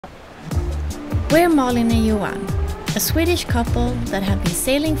We're Malin and Johan, a Swedish couple that have been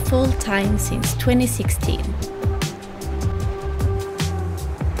sailing full-time since 2016.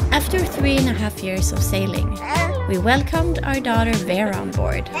 After 3.5 years of sailing, we welcomed our daughter Vera on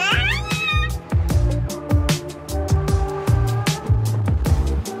board.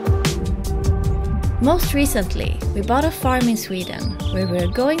 Most recently, we bought a farm in Sweden where we're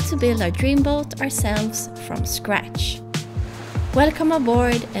going to build our dream boat ourselves from scratch. Welcome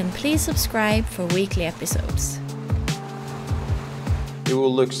aboard and please subscribe for weekly episodes. It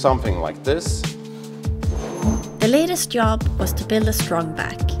will look something like this. The latest job was to build a strong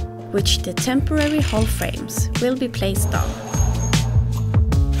back, which the temporary hull frames will be placed on.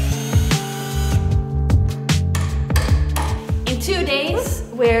 In 2 days,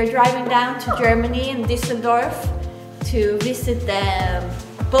 we're driving down to Germany in Düsseldorf to visit the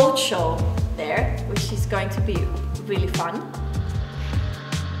boat show there, which is going to be really fun.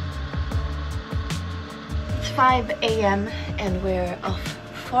 It's 5 a.m. and we're off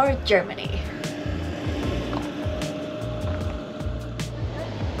for Germany.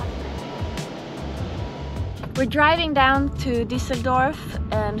 We're driving down to Düsseldorf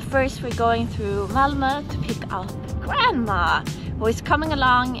and first we're going through Malin to pick up Grandma, who is coming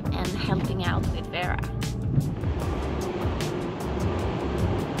along and helping out with Vera.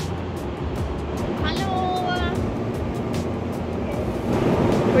 Hello!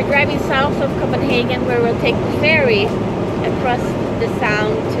 We're driving south of Copenhagen where we'll take the ferry across the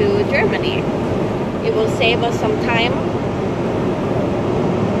Sound to Germany. It will save us some time.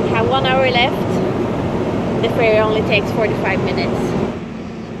 We have 1 hour left. The ferry only takes 45 minutes.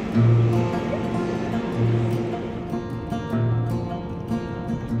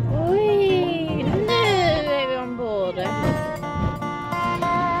 Oj, nu är vi ombord.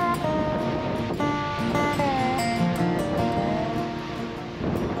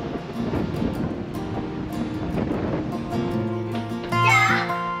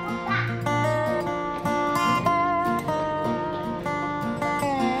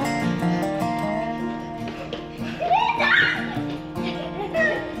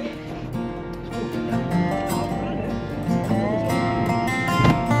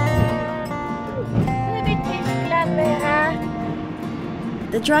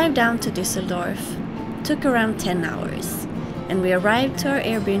 The drive down to Düsseldorf took around 10 hours, and we arrived to our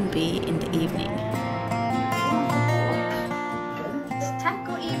Airbnb in the evening. It's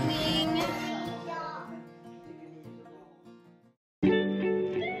taco evening!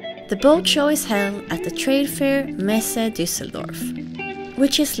 The boat show is held at the trade fair Messe Düsseldorf,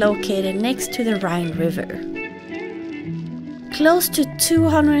 which is located next to the Rhine River. Close to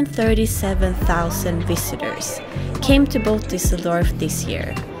 237,000 visitors came to Boot Düsseldorf this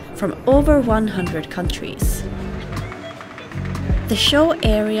year from over 100 countries. The show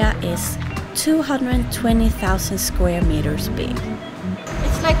area is 220,000 square meters big.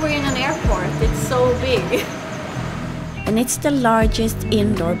 It's like we're in an airport, it's so big. And it's the largest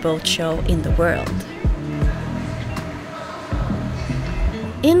indoor boat show in the world.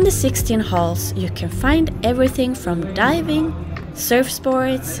 In the 16 halls you can find everything from diving, surf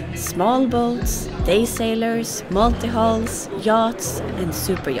sports, small boats, day sailors, multi-hulls, yachts and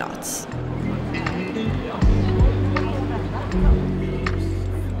super yachts.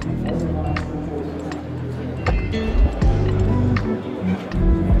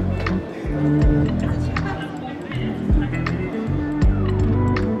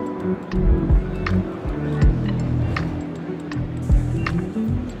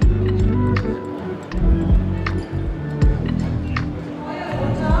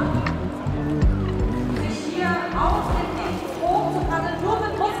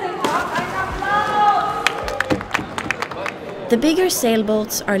 The bigger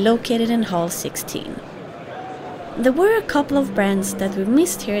sailboats are located in Hull 16. There were a couple of brands that we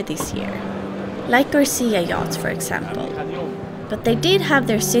missed here this year, like Garcia Yachts for example, but they did have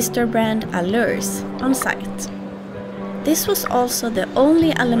their sister brand Allures on site. This was also the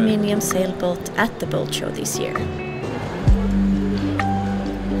only aluminium sailboat at the boat show this year.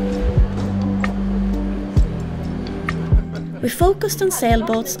 We focused on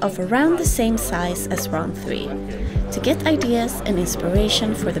sailboats of around the same size as Round 3 to get ideas and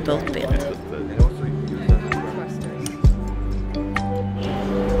inspiration for the boat build.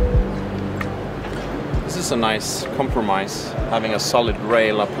 This is a nice compromise, having a solid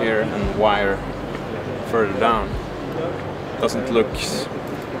rail up here and wire further down. Doesn't look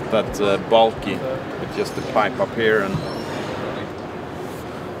that bulky with just the pipe up here, and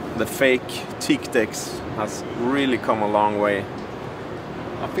the fake teak decks has really come a long way.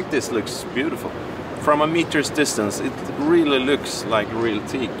 I think this looks beautiful. from a meter's distance, it really looks like real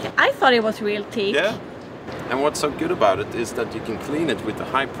teak. I thought it was real teak. Yeah. And what's so good about it is that you can clean it with a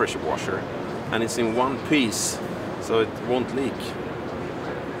high pressure washer, and it's in one piece, so it won't leak.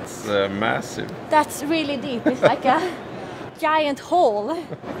 It's massive. That's really deep. It's like a giant hole.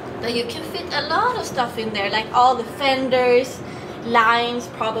 But you can fit a lot of stuff in there, like all the fenders, lines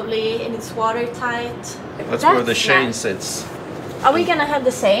probably, and it's watertight. That's where the chain sits. Are we gonna have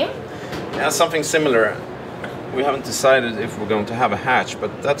the same? Yeah, something similar. We haven't decided if we're going to have a hatch,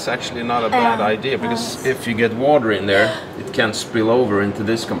 but that's actually not a bad idea, because if you get water in there, it can spill over into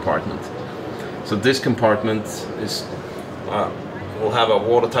this compartment. So this compartment is, we'll have a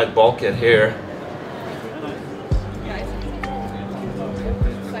watertight bulkhead here.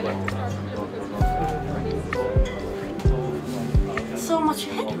 So much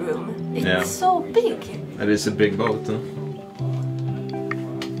headroom. It's so big. It is a big boat, huh?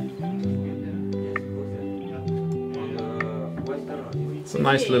 It's a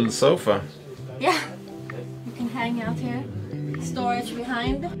nice little sofa. Yeah, you can hang out here. Storage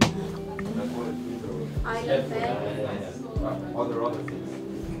behind. Island bed. Other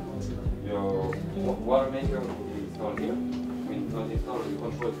things. Your water maker will be installed here. We not install the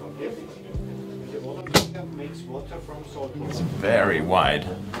control from here. Makes water from salt water. It's very wide.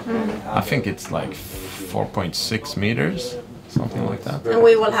 I think it's like 4.6 meters, something like that. And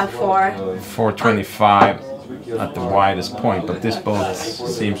we will have 425 at the widest point, but this boat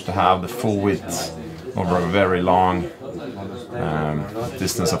seems to have the full width over a very long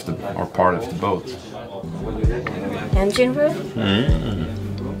distance of the or part of the boat. Engine room.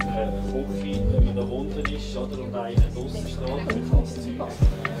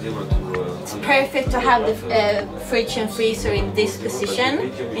 It's perfect to have the fridge and freezer in this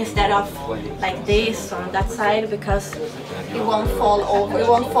position instead of like this on that side, because it won't fall over, it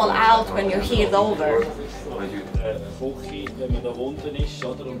won't fall out when you're heeled over.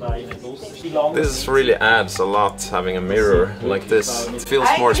 This really adds a lot, having a mirror like this. It feels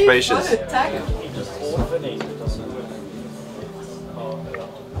more spacious.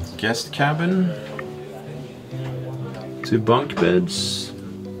 Guest cabin. 2 bunk beds.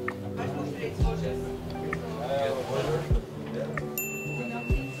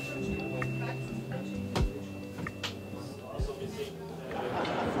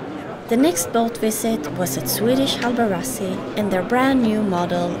 The next boat visit was at Swedish Allures and their brand new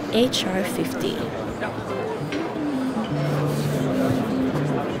model HR50.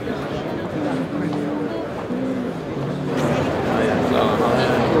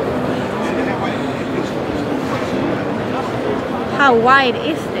 How wide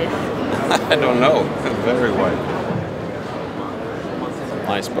is this? I don't know. Very wide.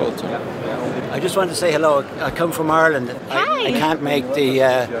 Nice boat. I just want to say hello. I come from Ireland. Hi. I can't make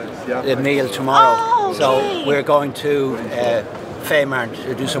the meal tomorrow, Oh, so okay. we're going to Fehmarn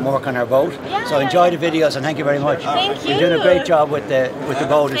to do some work on our boat. Yeah. So enjoy the videos and thank you very much. Thank You're doing a great you. job with the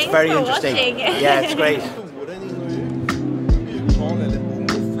boat. It's Thanks very for interesting. watching. Yeah, it's great.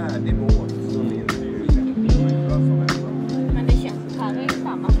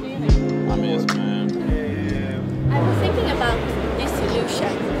 I was thinking about this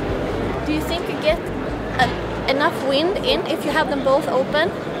solution. Do you think you get enough wind in if you have them both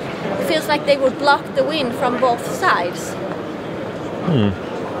open? It feels like they would block the wind from both sides.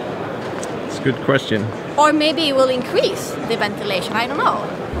 It's a good question. Or maybe it will increase the ventilation, I don't know.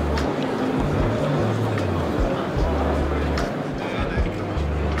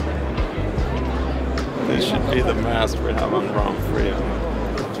 This should be the mast we have on Grand Prix.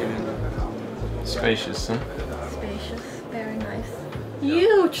 Spacious, huh? Spacious, very nice.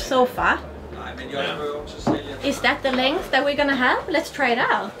 Huge sofa. Yeah. Is that the length that we're gonna have? Let's try it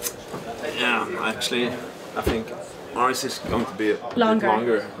out. Yeah, actually, I think ours is going to be a bit Longer.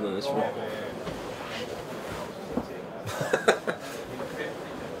 longer than this one.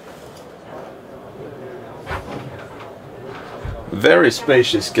 Very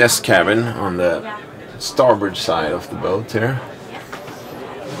spacious guest cabin on the starboard side of the boat here.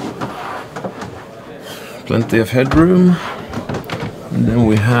 Plenty of headroom. And then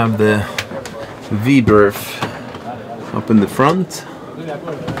we have the V-berth up in the front.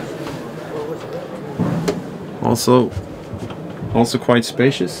 Also quite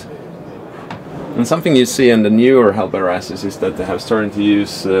spacious. And something you see in the newer Allures is that they have started to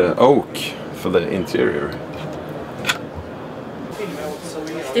use oak for the interior.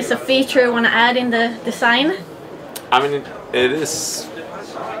 Is this a feature you want to add in the design? I mean, it is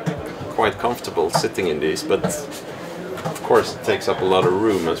quite comfortable sitting in these, but of course it takes up a lot of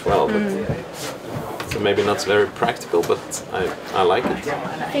room as well. But So maybe not very practical, but I like it.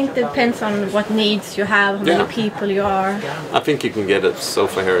 I think it depends on what needs you have, how many people you are. I think you can get a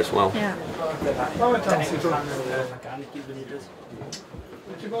sofa here as well. Yeah.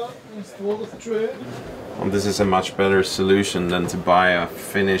 And this is a much better solution than to buy a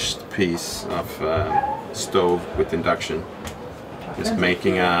finished piece of stove with induction. Just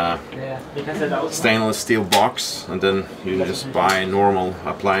making a stainless steel box, and then you just buy normal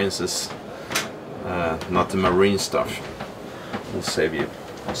appliances, not the marine stuff. It'll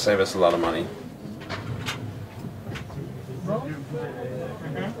save us a lot of money.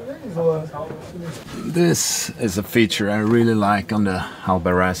 This is a feature I really like on the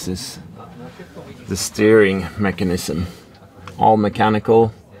Allures, the steering mechanism. All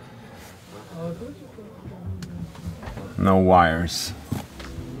mechanical, no wires.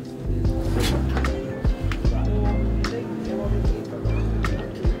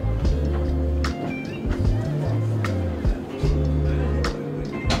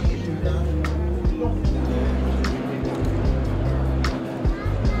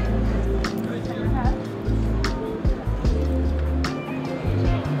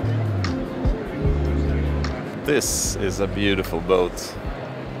 This is a beautiful boat.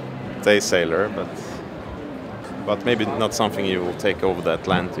 Day sailor, but maybe not something you will take over the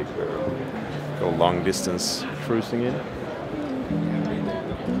Atlantic or go long distance cruising in.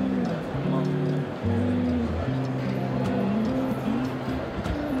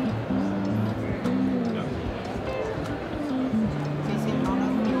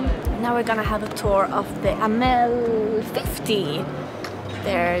 Now we're gonna have a tour of the Amel 50,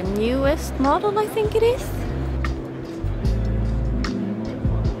 their newest model, I think it is.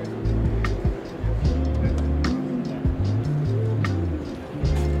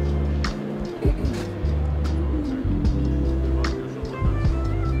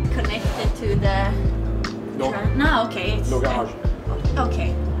 Connected to the... No, okay. It's,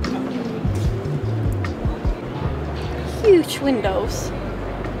 okay. Huge windows.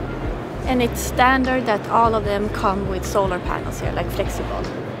 And it's standard that all of them come with solar panels here, like flexible.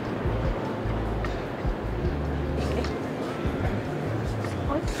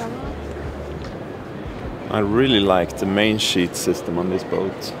 I really like the main sheet system on this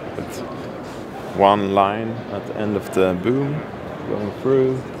boat, with one line at the end of the boom going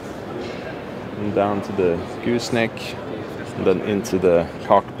through and down to the gooseneck and then into the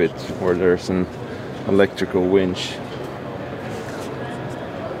cockpit where there's an electrical winch.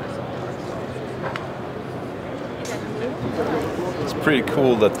 It's pretty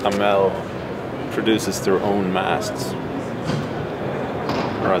cool that Amel produces their own masts,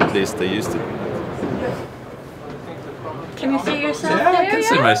 or at least they used to. Can you see yourself there? I can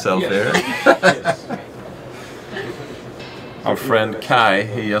see myself there. Our friend Kai,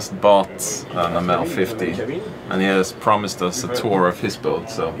 he just bought an Amel 50 and he has promised us a tour of his boat,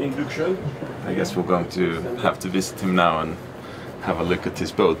 so I guess we're going to have to visit him now and have a look at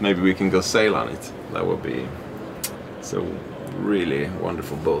his boat. Maybe we can go sail on it. That would be so really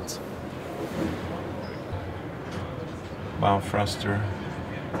wonderful boat. Bow thruster.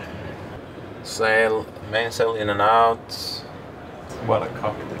 Sail, mainsail in and out. What a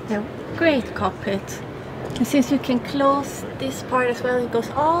cockpit. Yeah, great cockpit. And since you can close this part as well, it goes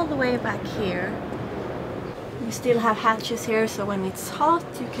all the way back here. We still have hatches here, so when it's hot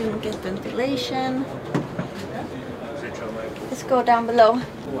you can get ventilation. Let's go down below.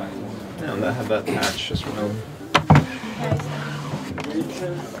 Yeah, and they have that hatch as well.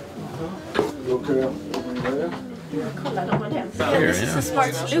 This is a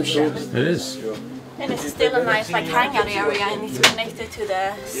smart solution. It is. And it's still a nice like hangout area, and it's connected to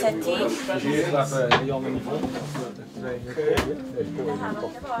the settee.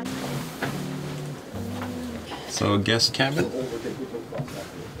 So guest cabin.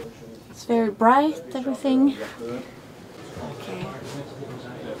 It's very bright, everything. Okay.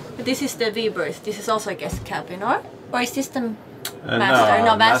 But this is the V-berth. This is also a guest cabin, or is this the master?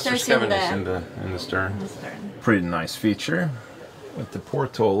 No, master's cabin is in the stern. Pretty nice feature with the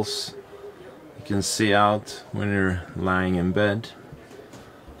portholes. You can see out when you're lying in bed.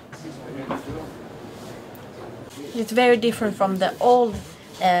 It's very different from the old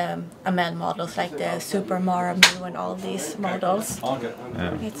Amel models, like the Super Maramu and all these models.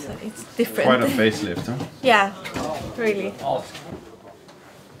 Yeah. It's different. Quite a facelift, huh? Yeah, really.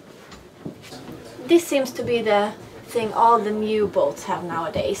 This seems to be the thing all the new boats have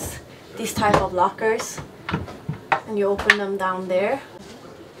nowadays. These type of lockers, and you open them down there.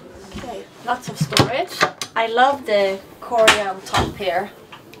 Okay, lots of storage. I love the Korea on top here.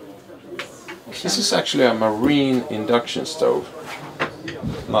 This is actually a marine induction stove,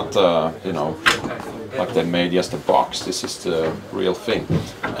 not a, like they made just a box. This is the real thing.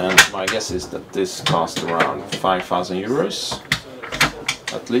 And my guess is that this cost around 5,000 euros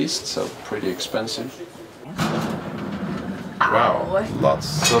at least, so pretty expensive. Wow,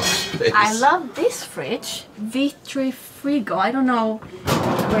 lots of space. I love this fridge, Vitri Frigo. I don't know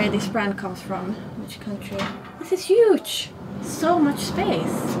where this brand comes from, which country. This is huge. So much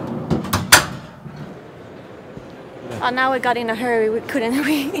space. Oh, now we got in a hurry. We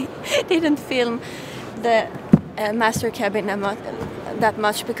didn't film the master cabin that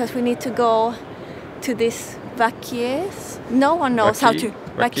much because we need to go to this Wauquiez. No one knows how to.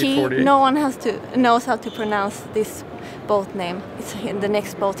 Wauquiez. No one knows how to pronounce this boat name. It's in the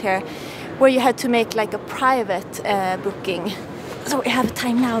next boat here, where you had to make like a private booking. So we have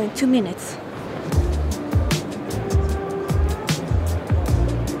time now in 2 minutes.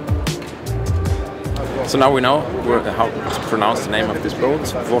 So now we know how to pronounce the name of this boat,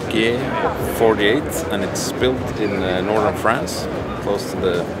 Wauquiez 48, and it's built in northern France, close to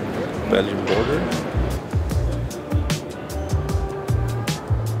the Belgian border.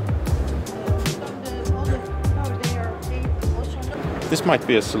 This might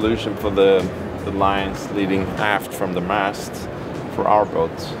be a solution for the lines leading aft from the mast for our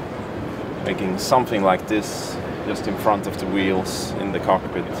boat, making something like this just in front of the wheels in the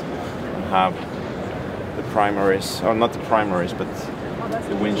cockpit and have the primaries, or not the primaries, but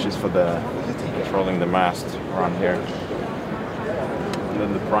the winches for the controlling the mast around here, and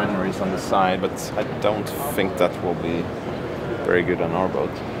then the primaries on the side. But I don't think that will be very good on our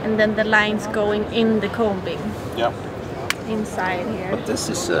boat. And then the lines going in the combing. Yeah. Inside here. But this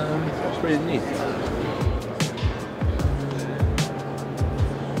is pretty neat.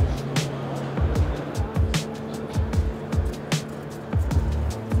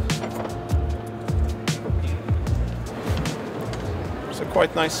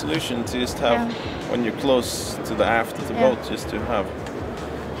 Quite nice solution to just have when you're close to the aft of the boat, just to have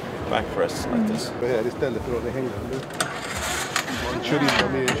backrest like this. Här istället för att det hänger nu. Man kör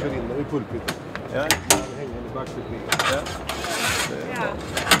in i pulpit. Ja. Hänger i backpulpit.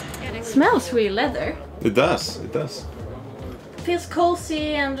 It smells real leather. It does. It does. Feels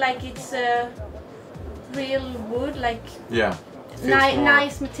cozy and like it's real wood, like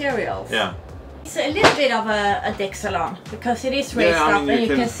nice materials. Yeah. It's a little bit of a deck salon because it is raised up and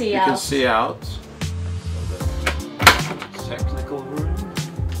you can see out. You can see out. So the technical room.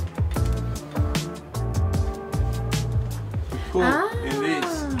 Cool. In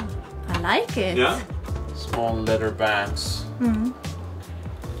these. I like it. Yeah. Small leather bands.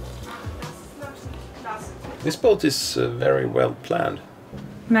 This boat is very well planned.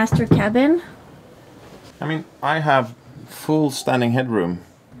 Master cabin. I mean, I have full standing headroom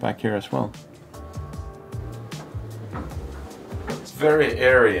back here as well. Very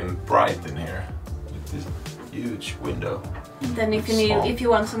airy and bright in here with this huge window. And then if you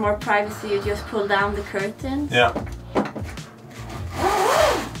want some more privacy, you just pull down the curtains. Yeah.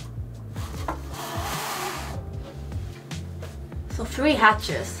 So 3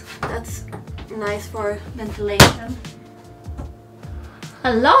 hatches. That's nice for ventilation.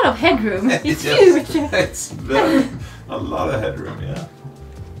 A lot of headroom. It's huge. It's a lot of headroom. Yeah.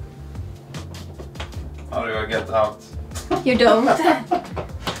 How do I get out? You don't.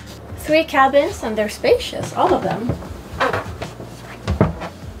 3 cabins and they're spacious, all of them.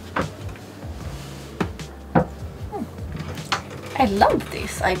 I love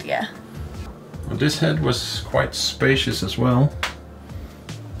this idea. Well, this head was quite spacious as well.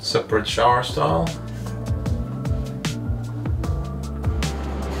 Separate shower style.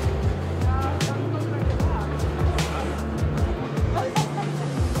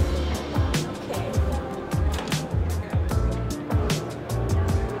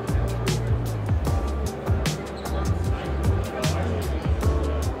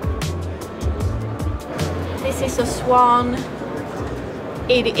 This is a Swan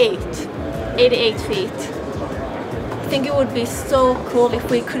 88 feet. I think it would be so cool if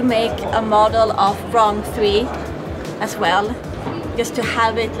we could make a model of Rong 3 as well. Just to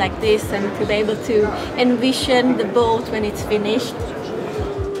have it like this and to be able to envision the boat when it's finished.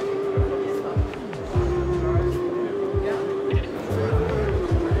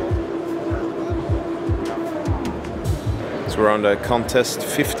 So we're on the Contest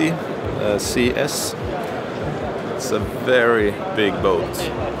 50 CS. It's a very big boat.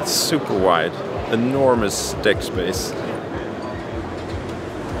 It's super wide, enormous deck space.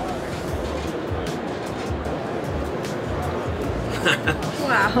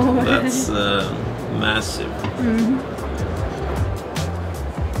 Wow. That's massive. Mm-hmm.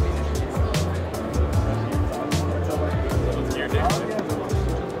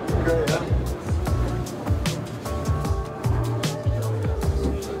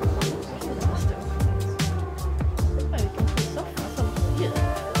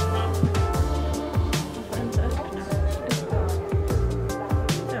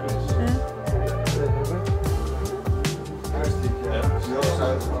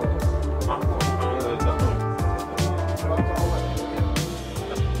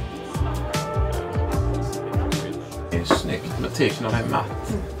 är snyggt med tecknarna är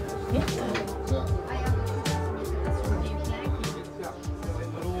matt.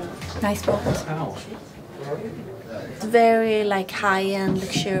 Nice boat. Very like high-end,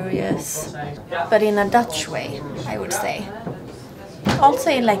 luxurious, but in a Dutch way, I would say. Also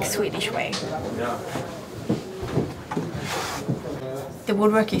in like Swedish way. The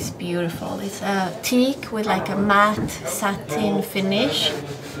woodwork is beautiful. It's a teak with like a matte satin finish.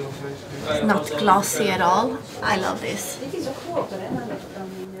 It's not glossy at all. I love this.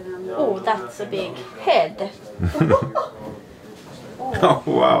 Oh, that's a big head. Oh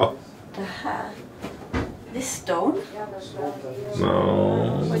wow. This stone?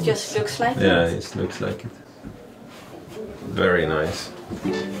 No. It just looks like Yeah, it. it looks like it. Very nice.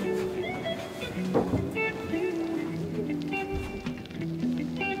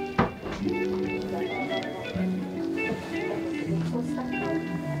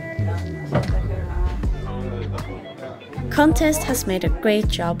 Contest has made a great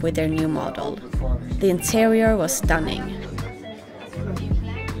job with their new model. The interior was stunning.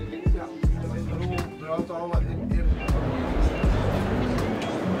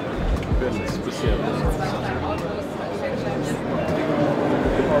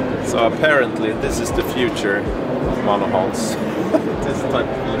 So apparently this is the future monohulls. This type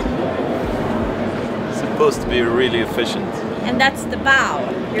of look. It's supposed to be really efficient. And that's the bow.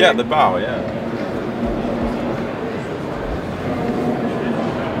 Yeah, the bow, yeah.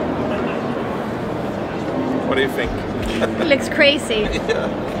 What do you think? It looks crazy. Yeah,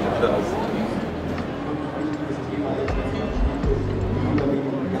 it does.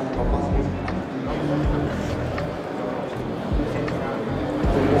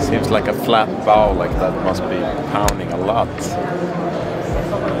 Seems like a flat bow like that must be pounding a lot.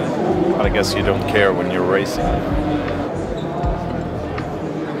 But I guess you don't care when you're racing.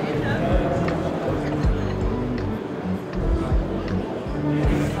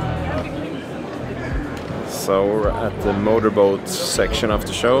 So we're at the motorboat section of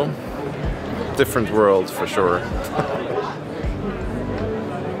the show. Different world for sure.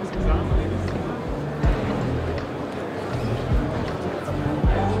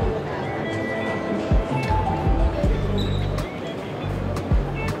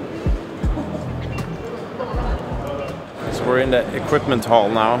 So we're in the equipment hall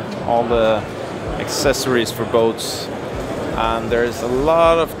now. All the accessories for boats. And there's a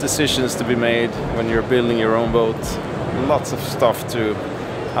lot of decisions to be made when you're building your own boat. Lots of stuff to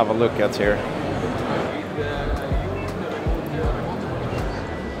have a look at here.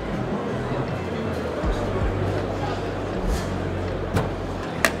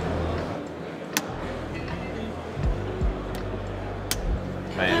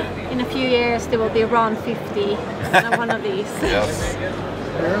 In a few years there will be around 50 on one of these. Yes.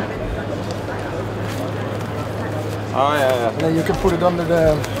 Oh yeah. And then you can put it under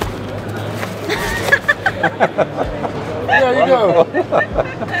the... There you go.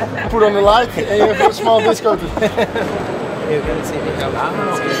 Put on the light and you have a small disco.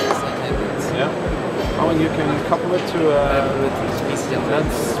 Yeah. Oh, and you can couple it to...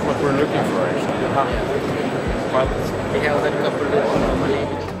 that's what we're looking for actually.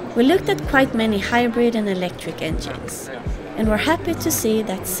 We looked at quite many hybrid and electric engines, and we're happy to see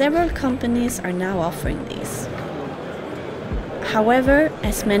that several companies are now offering these. However,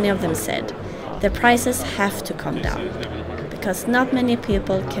 as many of them said, the prices have to come down, because not many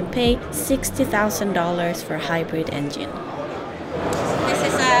people can pay $60,000 for a hybrid engine. This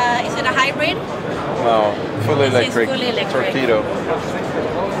is it a hybrid? No, fully electric, fully electric. torpedo.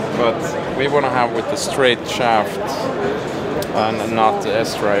 But we want to have with the straight shaft and not the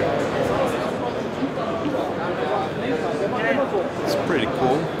S-drive. It's pretty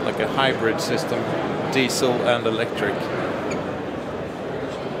cool, like a hybrid system, diesel and electric.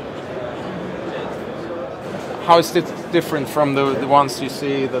 How is it different from the ones you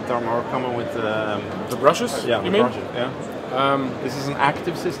see that are more common with the brushes? Yeah, you the mean? brushes, yeah. This is an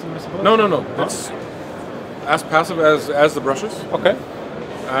active system, I suppose? No. Huh? It's as passive as the brushes. Okay.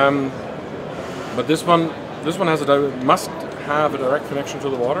 But this one has must have a direct connection to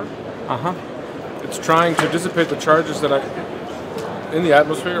the water. Uh-huh. It's trying to dissipate the charges that are in the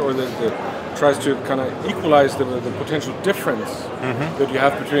atmosphere, or tries to kind of equalize the potential difference that you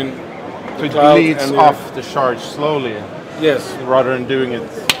have between So it bleeds off the charge slowly. Yes. Rather than doing it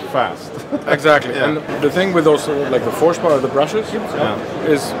fast. Exactly. Yeah. And the thing with those, like the force bar or the brushes,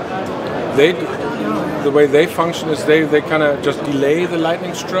 is the way they function is they kind of just delay the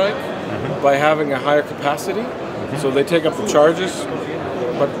lightning strike by having a higher capacity. So they take up the charges,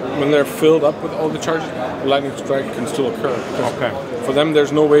 but when they're filled up with all the charges, the lightning strike can still occur. Okay. For them,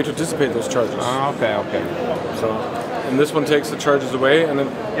 there's no way to dissipate those charges. Okay. So and this one takes the charges away. And then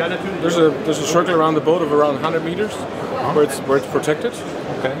there's a circle around the boat of around 100 meters where it's protected.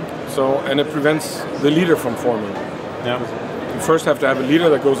 Okay. So, and it prevents the leader from forming. Yeah. You first have to have a leader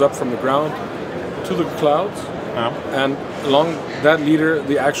that goes up from the ground to the clouds, and along that leader,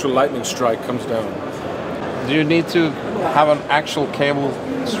 the actual lightning strike comes down. Do you need to have an actual cable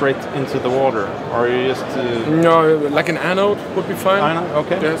straight into the water, or you just? No, like an anode would be fine. Anode,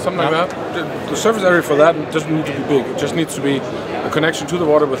 okay. Yeah, something like that. The surface area for that doesn't need to be big. It just needs to be a connection to the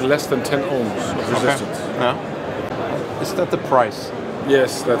water with less than 10 ohms of resistance. Okay. Yeah. Is that the price?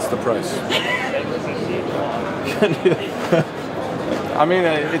 Yes, that's the price. I mean,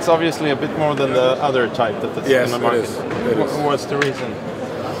 it's obviously a bit more than the other type that's in the market. It is. What's the reason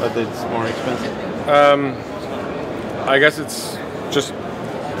that it's more expensive? I guess it's just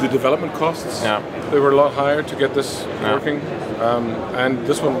the development costs. Yeah. They were a lot higher to get this working, and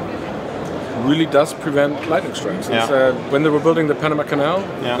this one really does prevent lightning strikes. When they were building the Panama Canal,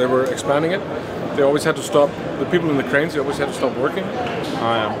 they were expanding it. They always had to stop. The people in the cranes, they always had to stop working.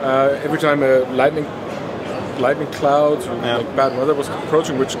 Every time a lightning clouds or like bad weather was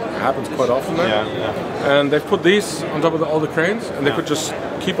approaching, which happens quite often there. And they've put these on top of all the cranes, and they could just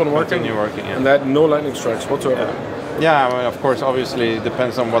keep on working. And they had no lightning strikes whatsoever. Yeah, I mean, of course, obviously, it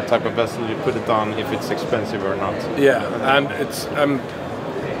depends on what type of vessel you put it on, if it's expensive or not. Yeah, and it's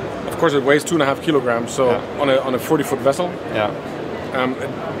of course it weighs 2.5 kilograms. So on a 40-foot vessel,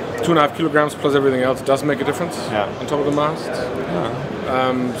 2.5 kilograms plus everything else does make a difference on top of the mast.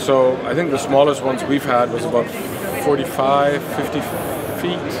 So I think the smallest ones we've had was about 45, 50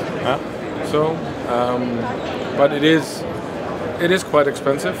 feet. So, but it is quite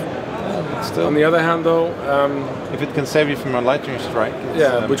expensive. Still. On the other hand, though, if it can save you from a lightning strike,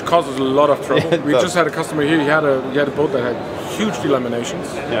 which causes a lot of trouble. We just had a customer here. He had a boat that had huge delaminations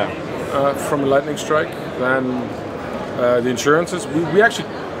from a lightning strike. Then the insurances. We actually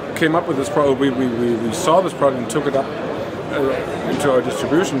came up with this product. We saw this product and took it up into our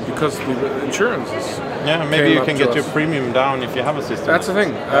distribution because the insurances. Yeah, maybe you can get your premium down if you have a system. That's the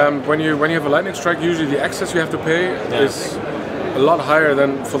thing. When you have a lightning strike, usually the excess you have to pay is a lot higher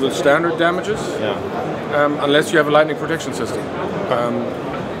than for the standard damages. Unless you have a lightning protection system.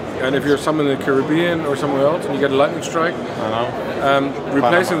 And if you're somewhere in the Caribbean or somewhere else and you get a lightning strike,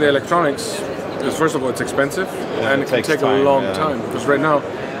 replacing the electronics is, first of all, it's expensive and it can take a long time because right now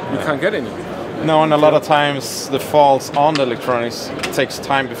you can't get any. No, and a lot of times the faults on the electronics takes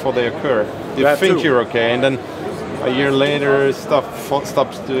time before they occur. You think you're okay, and then a year later stuff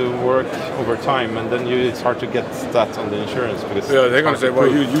stops to work over time, and then it's hard to get that on the insurance because they're going to say, well,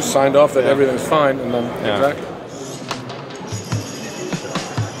 you signed off that everything's fine, and then exactly.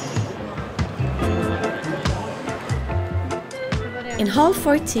 In Hall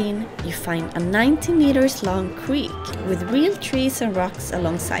 14, you find a 90 meters long creek with real trees and rocks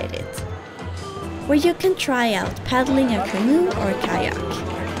alongside it, where you can try out paddling a canoe or kayak.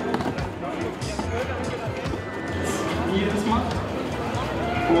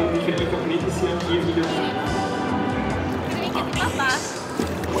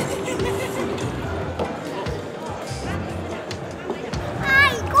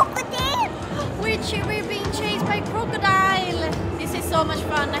 We're being chased by crocodile. This is so much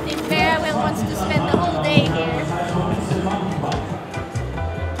fun. I think Vera wants to spend the whole day here.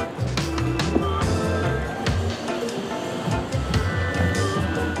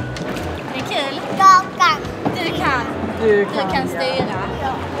 Det är kul. Jag kan. Du kan styra.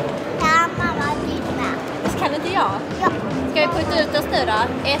 Kan mamma styra? Visst kan inte jag? Ja. Ska vi putta ut oss nu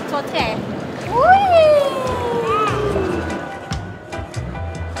då? 1, 2, 3.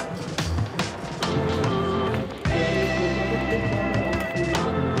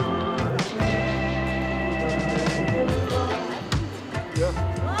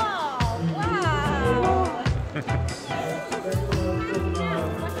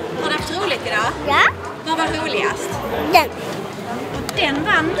 Har du haft roligt idag? Ja. Vad var roligast? Den. Den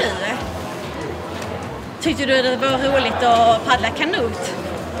vann du. Tyckte du det var roligt att paddla kanot?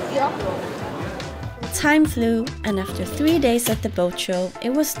 Ja. Time flew, and after 3 days at the boat show,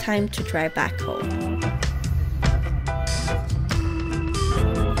 it was time to drive back home.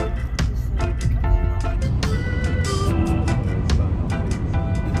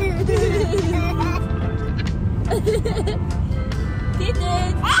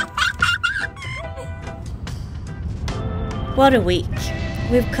 What a week!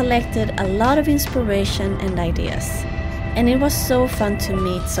 We've collected a lot of inspiration and ideas, and it was so fun to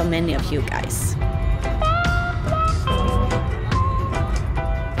meet so many of you guys.